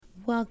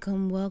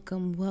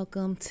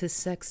Welcome to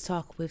Sex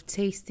Talk with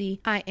Tasty.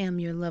 I am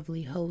your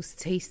lovely host,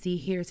 Tasty,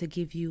 here to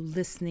give you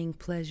listening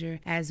pleasure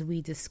as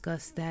we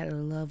discuss that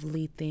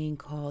lovely thing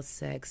called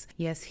sex.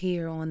 Yes,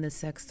 here on the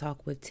Sex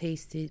Talk with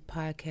Tasty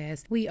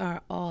podcast, we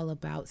are all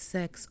about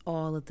sex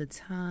all of the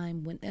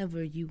time,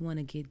 whenever you want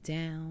to get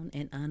down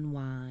and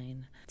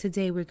unwind.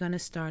 Today, we're going to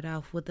start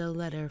off with a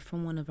letter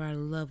from one of our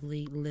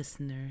lovely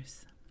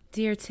listeners.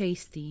 Dear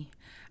Tasty,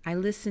 I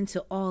listen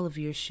to all of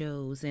your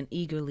shows and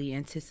eagerly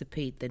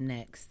anticipate the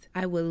next.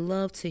 I would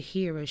love to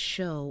hear a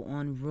show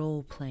on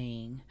role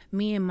playing.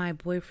 Me and my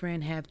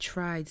boyfriend have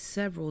tried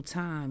several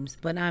times,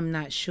 but I'm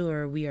not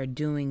sure we are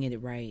doing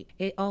it right.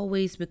 It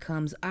always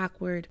becomes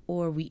awkward,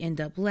 or we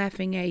end up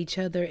laughing at each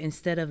other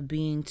instead of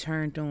being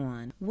turned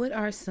on. What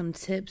are some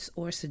tips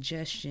or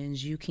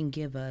suggestions you can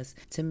give us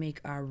to make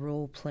our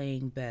role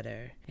playing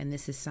better? And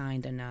this is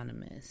signed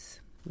Anonymous.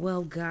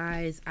 Well,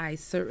 guys, I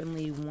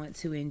certainly want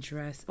to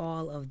address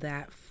all of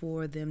that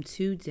for them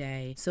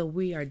today. So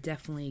we are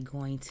definitely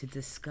going to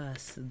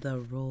discuss the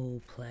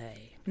role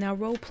play. Now,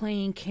 role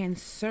playing can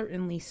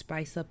certainly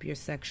spice up your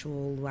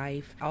sexual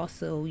life.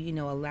 Also,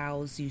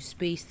 allows you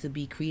space to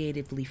be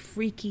creatively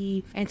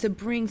freaky and to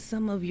bring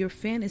some of your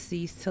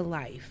fantasies to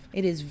life.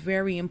 It is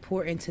very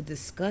important to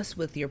discuss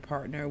with your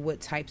partner what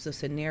types of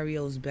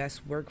scenarios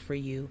best work for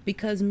you,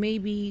 because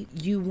maybe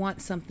you want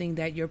something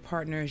that your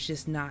partner is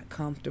just not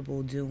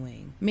comfortable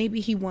doing. Maybe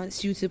he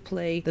wants you to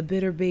play the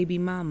bitter baby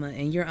mama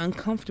and you're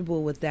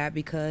uncomfortable with that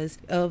because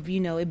of,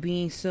 it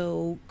being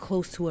so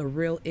close to a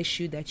real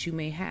issue that you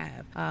may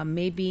have.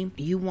 Maybe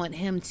you want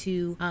him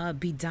to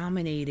be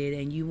dominated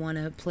and you want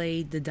to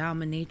play the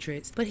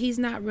dominatrix, but he's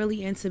not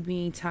really into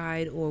being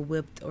tied or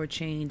whipped or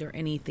chained or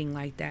anything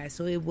like that,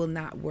 so it will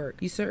not work.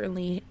 You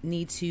certainly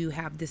need to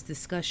have this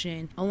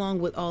discussion along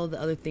with all of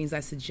the other things I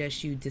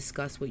suggest you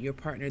discuss with your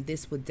partner.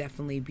 This would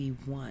definitely be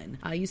one.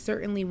 You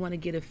certainly want to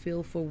get a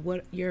feel for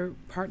what your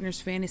partner's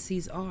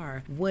fantasies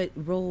are, what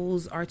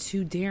roles are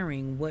too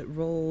daring, what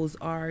roles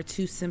are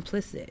too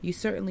simplistic. You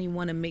certainly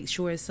want to make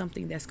sure it's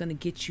something that's going to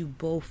get you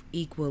both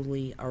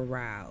equally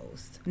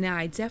aroused. Now,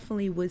 I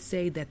definitely would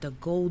say that the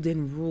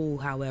golden rule,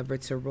 however,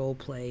 to role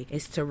play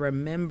is to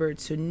remember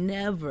to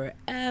never,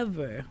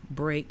 ever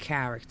break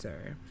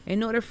character.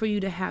 In order for you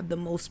to have the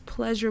most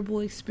pleasurable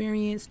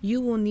experience,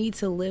 you will need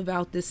to live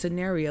out this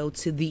scenario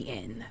to the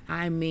end.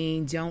 I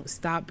mean, don't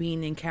stop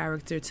being in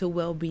character to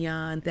well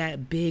beyond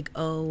that big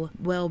O,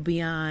 well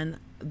beyond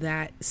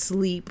that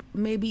sleep.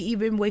 Maybe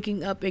even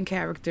waking up in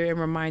character and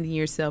reminding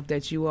yourself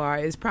that you are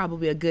is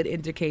probably a good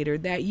indicator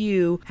that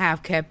you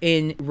have kept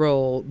in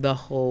role the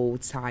whole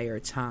entire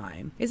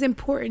time. It's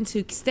important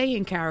to stay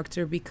in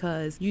character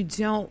because you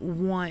don't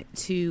want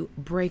to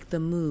break the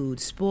mood,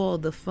 spoil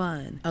the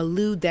fun,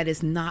 allude that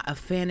is not a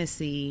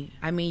fantasy.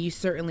 I mean, you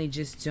certainly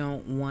just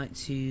don't want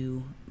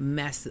to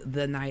mess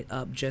the night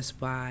up just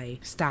by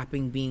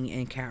stopping being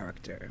in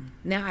character.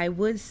 Now, I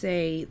would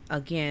say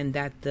again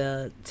that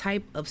the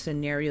type of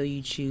scenario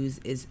you choose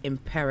is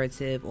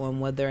imperative on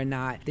whether or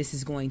not this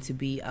is going to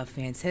be a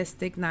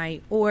fantastic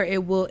night, or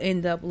it will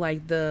end up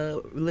like the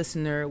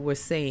listener was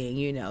saying,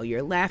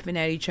 you're laughing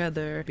at each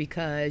other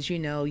because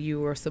you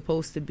were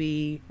supposed to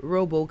be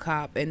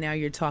RoboCop and now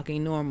you're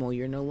talking normal.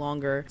 You're no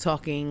longer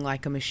talking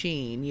like a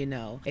machine.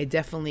 It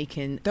definitely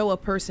can throw a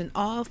person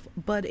off,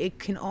 but it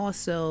can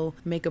also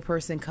make a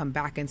person come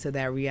back into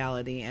that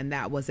reality, and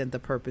that wasn't the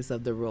purpose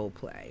of the role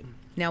play.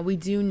 Now, we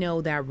do know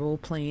that role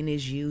playing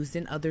is used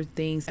in other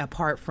things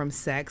apart from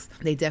sex.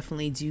 They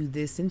definitely do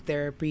this in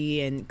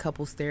therapy and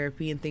couples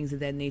therapy and things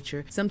of that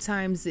nature.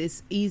 Sometimes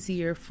it's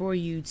easier for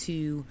you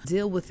to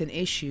deal with an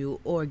issue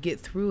or get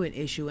through an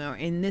issue, or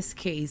in this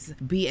case,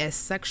 be as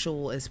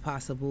sexual as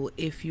possible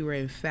if you are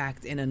in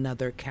fact in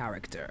another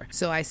character.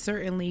 So I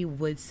certainly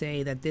would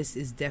say that this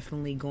is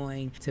definitely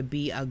going to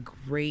be a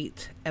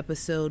great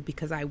episode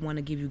because I want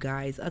to give you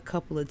guys a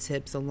couple of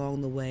tips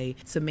along the way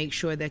to make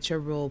sure that your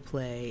role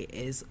play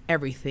is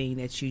everything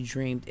that you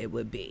dreamed it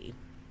would be.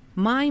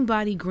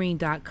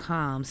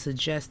 MindBodyGreen.com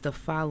suggests the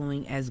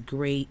following as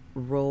great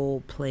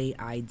role play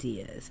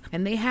ideas,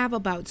 and they have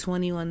about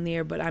 20 on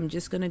there, but I'm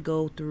just going to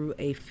go through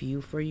a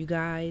few for you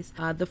guys.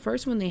 The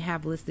first one they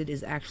have listed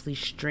is actually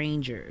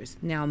strangers.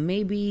 Now,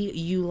 maybe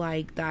you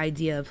like the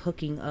idea of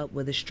hooking up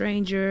with a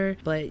stranger,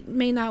 but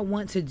may not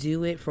want to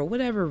do it for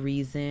whatever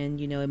reason.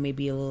 It may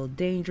be a little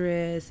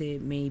dangerous,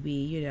 it may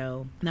be,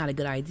 not a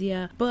good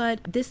idea,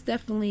 but this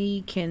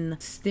definitely can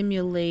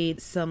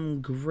stimulate some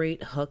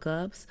great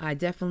hookups. I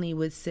definitely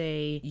would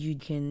say you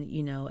can,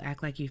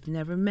 act like you've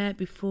never met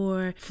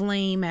before,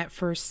 flame at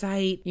first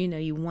sight,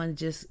 you want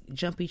to just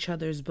jump each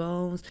other's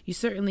bones. You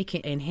certainly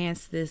can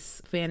enhance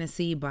this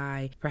fantasy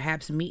by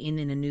perhaps meeting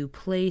in a new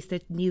place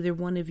that neither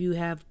one of you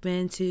have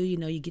been to.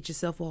 You get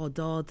yourself all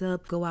dolled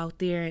up, go out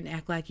there and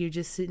act like you're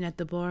just sitting at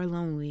the bar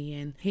lonely,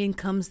 and in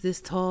comes this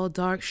tall,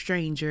 dark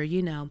stranger,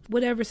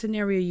 whatever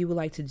scenario you would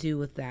like to do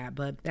with that.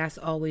 But that's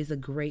always a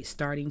great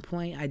starting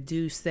point. I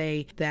do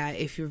say that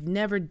if you've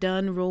never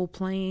done role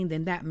playing,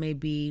 then that that may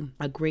be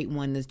a great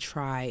one to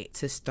try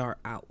to start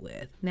out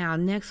with. Now,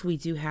 next we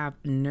do have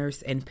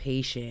nurse and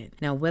patient.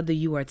 Now, whether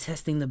you are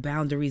testing the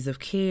boundaries of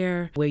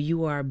care, where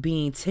you are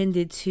being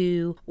tended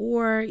to,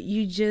 or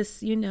you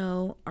just,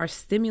 are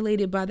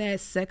stimulated by that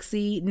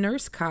sexy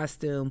nurse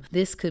costume,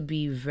 this could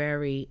be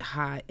very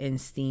hot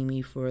and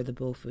steamy for the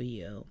both of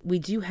you. We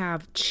do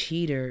have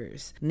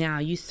cheaters. Now,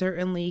 you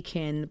certainly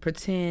can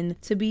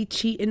pretend to be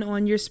cheating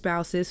on your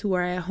spouses who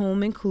are at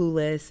home and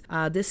clueless.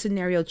 This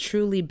scenario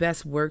truly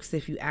best works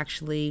if you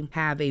actually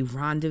have a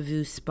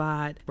rendezvous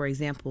spot. For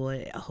example,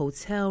 a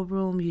hotel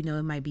room,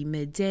 it might be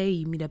midday.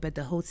 You meet up at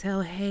the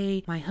hotel.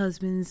 Hey, my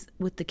husband's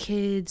with the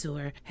kids,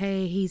 or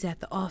hey, he's at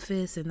the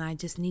office and I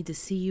just need to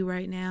see you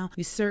right now.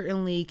 You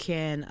certainly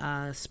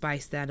can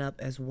spice that up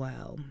as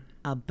well.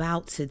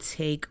 About to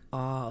take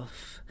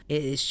off.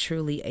 It is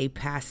truly a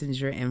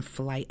passenger and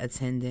flight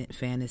attendant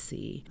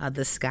fantasy.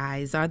 The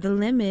skies are the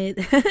limit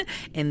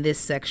in this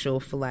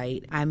sexual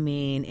flight. I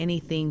mean,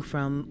 anything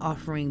from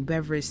offering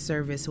beverage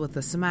service with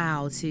a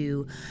smile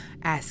to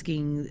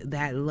asking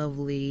that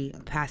lovely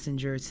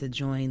passenger to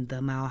join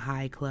the Mile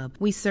High Club.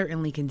 We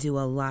certainly can do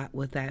a lot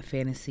with that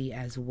fantasy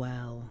as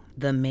well.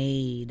 The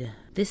maid.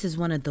 This is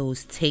one of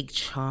those take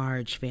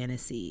charge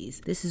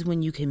fantasies. This is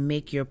when you can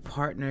make your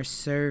partner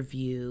serve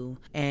you,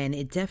 and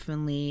it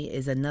definitely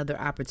is another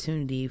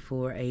opportunity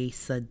for a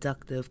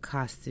seductive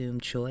costume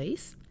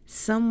choice.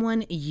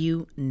 Someone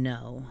you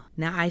know.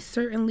 Now, I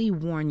certainly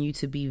warn you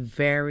to be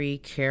very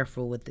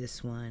careful with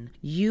this one.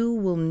 You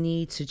will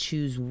need to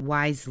choose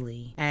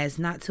wisely as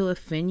not to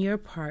offend your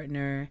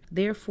partner.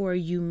 Therefore,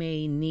 you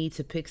may need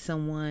to pick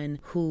someone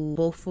who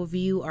both of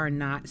you are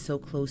not so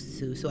close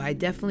to. So I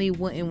definitely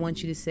wouldn't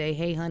want you to say,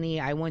 hey, honey,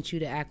 I want you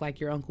to act like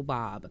your Uncle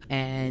Bob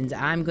and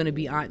I'm going to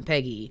be Aunt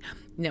Peggy.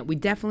 No, we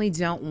definitely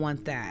don't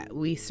want that.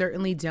 We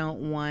certainly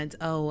don't want,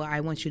 oh,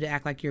 I want you to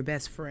act like your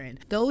best friend.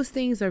 Those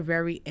things are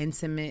very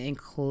intimate and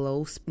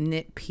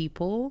close-knit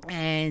people,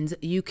 and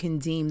you can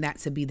deem that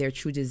to be their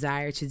true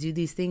desire to do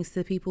these things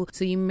to people.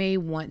 So you may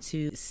want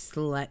to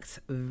select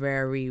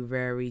very,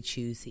 very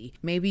choosy.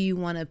 Maybe you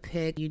want to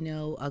pick,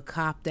 a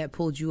cop that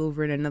pulled you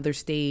over in another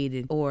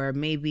state, or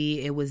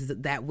maybe it was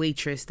that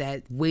waitress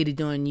that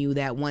waited on you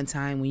that one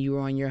time when you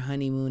were on your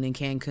honeymoon in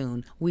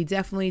Cancun. We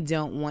definitely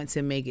don't want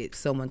to make it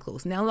someone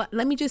close. Now,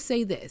 let me just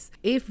say this.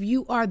 If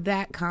you are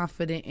that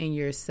confident in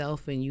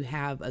yourself and you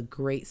have a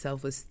great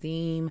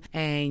self-esteem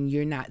and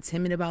you're not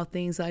timid about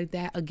things like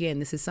that, again,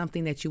 this is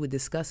something that you would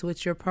discuss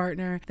with your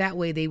partner. That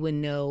way they would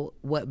know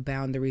what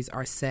boundaries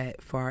are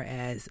set far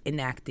as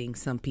enacting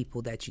some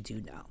people that you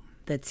do know.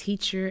 The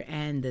teacher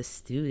and the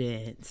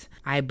student.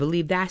 I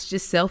believe that's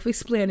just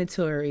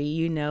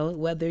self-explanatory,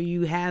 whether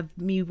you have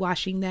me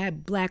washing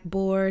that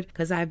blackboard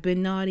because I've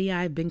been naughty,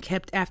 I've been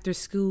kept after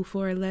school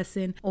for a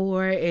lesson,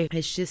 or if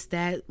it's just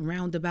that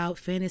roundabout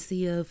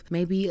fantasy of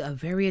maybe a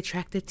very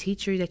attractive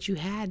teacher that you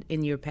had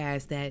in your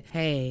past that,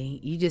 hey,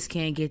 you just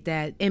can't get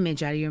that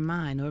image out of your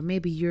mind, or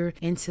maybe you're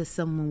into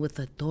someone with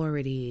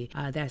authority.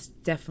 That's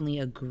definitely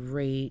a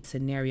great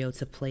scenario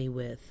to play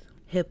with.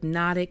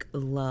 Hypnotic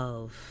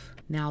love.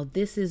 Now,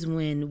 this is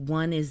when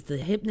one is the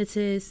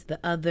hypnotist, the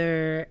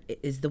other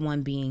is the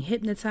one being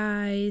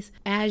hypnotized.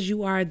 As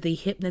you are the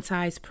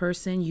hypnotized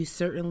person, you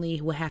certainly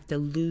will have to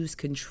lose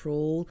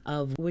control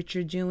of what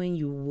you're doing.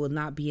 You will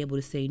not be able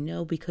to say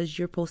no because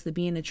you're supposed to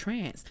be in a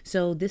trance.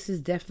 So this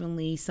is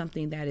definitely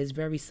something that is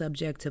very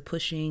subject to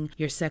pushing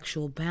your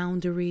sexual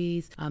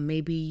boundaries.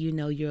 Maybe,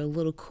 you're a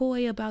little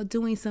coy about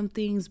doing some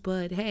things,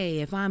 but hey,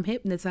 if I'm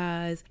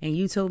hypnotized and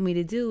you told me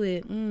to do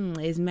it,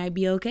 it might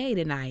be okay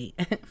tonight.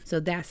 So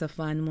that's a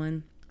fun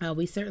one.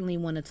 We certainly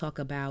want to talk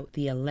about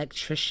the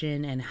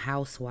electrician and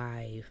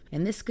housewife.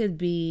 And this could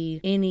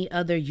be any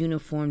other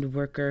uniformed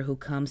worker who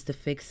comes to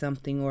fix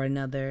something or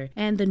another.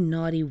 And the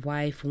naughty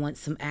wife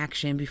wants some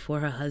action before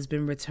her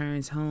husband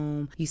returns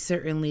home. You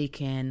certainly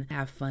can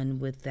have fun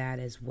with that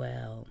as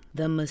well.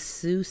 The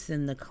masseuse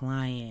and the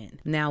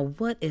client. Now,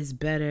 what is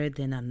better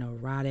than a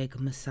neurotic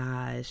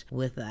massage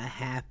with a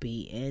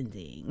happy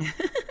ending?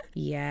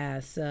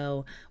 Yeah,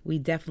 so we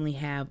definitely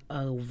have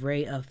an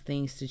array of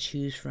things to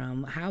choose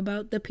from. How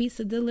about the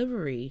pizza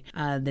delivery?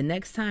 The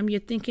next time you're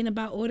thinking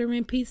about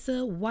ordering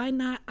pizza, why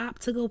not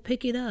opt to go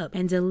pick it up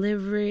and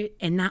deliver it?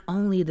 And not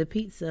only the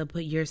pizza,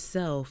 but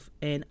yourself.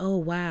 And oh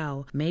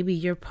wow, maybe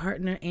your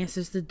partner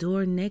answers the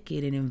door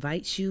naked and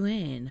invites you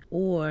in.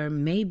 Or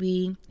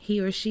maybe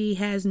he or she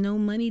has no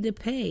money to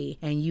pay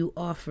and you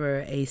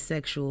offer a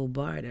sexual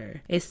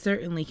barter. It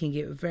certainly can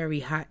get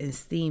very hot and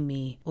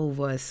steamy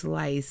over a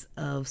slice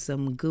of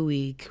some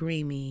gooey,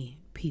 creamy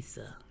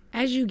pizza.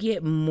 As you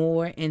get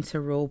more into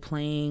role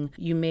playing,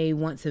 you may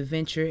want to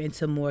venture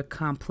into more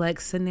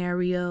complex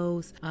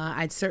scenarios.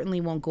 I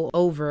certainly won't go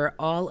over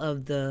all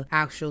of the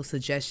actual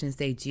suggestions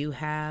they do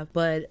have,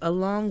 but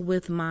along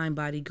with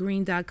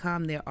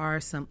mindbodygreen.com, there are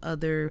some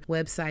other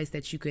websites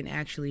that you can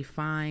actually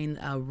find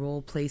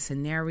role play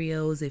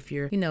scenarios. If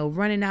you're,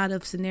 running out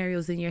of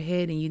scenarios in your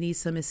head and you need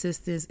some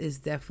assistance, it's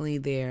definitely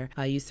there.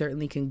 You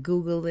certainly can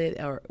Google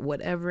it or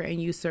whatever,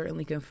 and you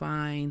certainly can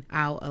find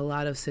out a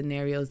lot of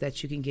scenarios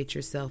that you can get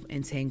yourself yourself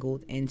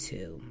entangled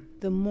into.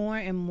 The more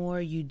and more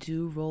you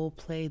do role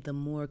play, the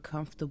more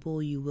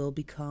comfortable you will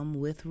become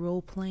with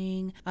role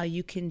playing.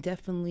 You can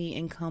definitely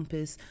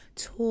encompass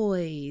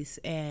toys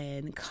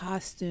and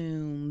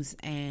costumes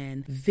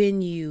and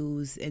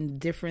venues and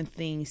different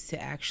things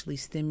to actually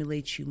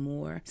stimulate you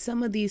more.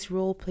 Some of these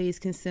role plays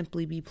can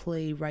simply be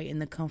played right in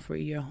the comfort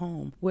of your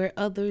home, where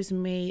others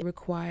may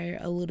require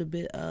a little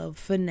bit of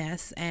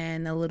finesse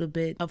and a little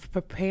bit of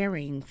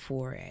preparing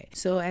for it.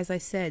 So as I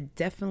said,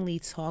 definitely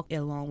talk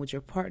along with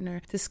your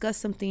partner, discuss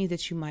some things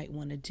that you might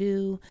want to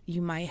do.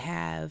 You might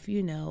have,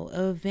 an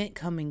event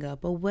coming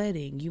up, a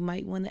wedding. You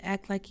might want to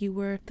act like you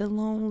were the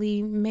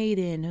lonely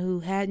maiden who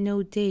had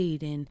no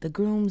date and the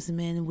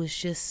groomsman was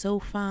just so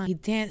fine. He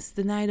danced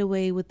the night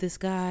away with this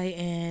guy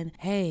and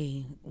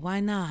hey,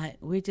 why not?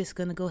 We're just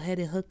going to go ahead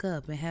and hook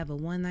up and have a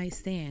one-night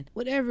stand.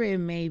 Whatever it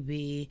may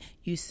be,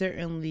 you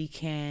certainly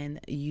can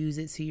use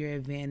it to your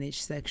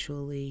advantage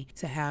sexually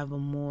to have a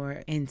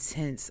more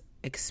intense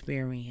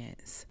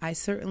experience. I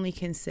certainly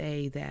can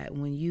say that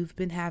when you've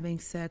been having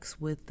sex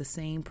with the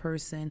same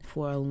person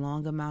for a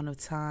long amount of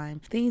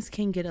time, things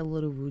can get a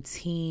little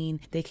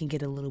routine. They can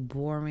get a little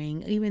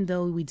boring. Even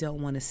though we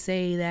don't want to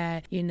say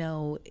that,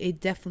 it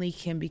definitely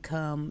can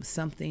become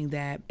something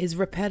that is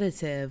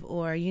repetitive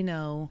or,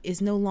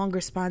 is no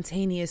longer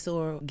spontaneous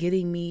or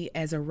getting me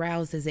as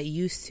aroused as it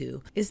used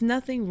to. It's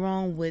nothing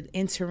wrong with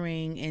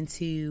entering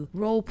into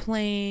role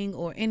playing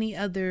or any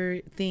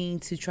other thing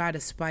to try to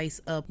spice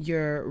up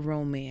your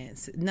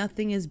romance.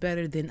 Nothing is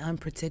better than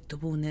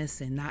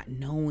unpredictableness and not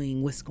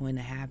knowing what's going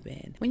to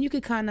happen. When you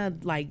could kind of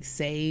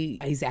say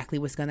exactly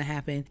what's going to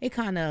happen, it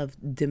kind of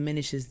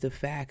diminishes the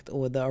fact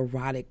or the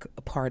erotic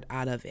part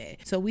out of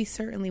it. So we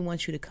certainly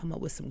want you to come up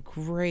with some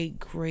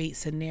great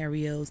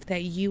scenarios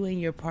that you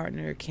and your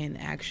partner can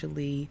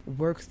actually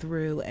work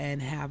through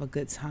and have a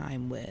good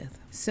time with.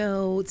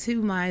 So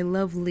to my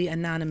lovely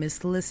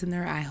anonymous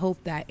listener, I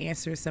hope that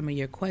answered some of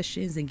your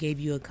questions and gave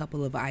you a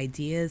couple of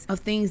ideas of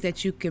things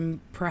that you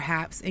can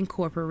perhaps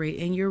incorporate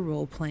in your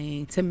role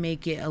playing to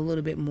make it a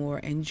little bit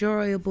more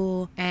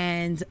enjoyable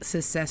and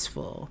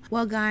successful.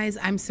 Well, guys,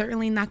 I'm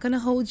certainly not going to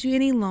hold you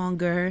any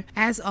longer.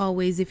 As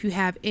always, if you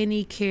have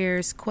any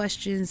cares,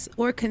 questions,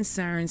 or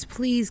concerns,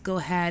 please go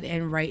ahead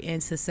and write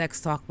into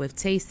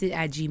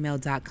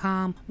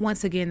sextalkwithtasted@gmail.com.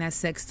 Once again,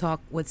 that's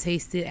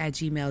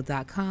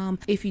sextalkwithtasted@gmail.com.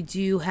 If you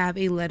do have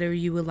a letter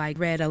you would like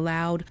read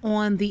aloud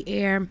on the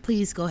air,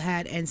 please go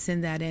ahead and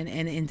send that in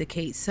and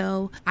indicate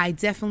so. I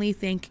definitely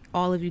thank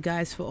all of you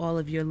guys for all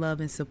of your love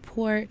and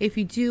support. If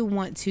you do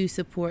want to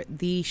support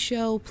the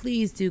show,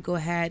 please do go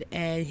ahead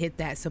and hit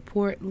that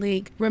support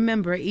link.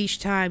 Remember, each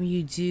time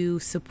you do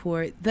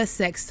support the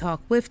Sex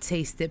Talk with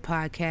Tasted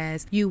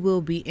podcast, you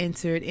will be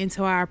entered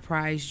into our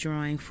prize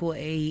drawing for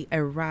a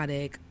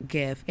erotic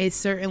gift. It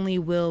certainly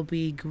will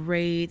be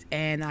great,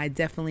 and I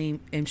definitely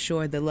am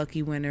sure the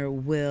lucky winner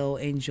will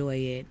enjoy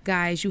it.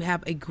 Guys, you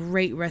have a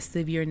great rest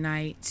of your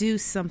night. Do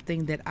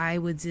something that I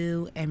would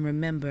do, and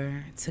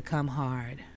remember to come hard.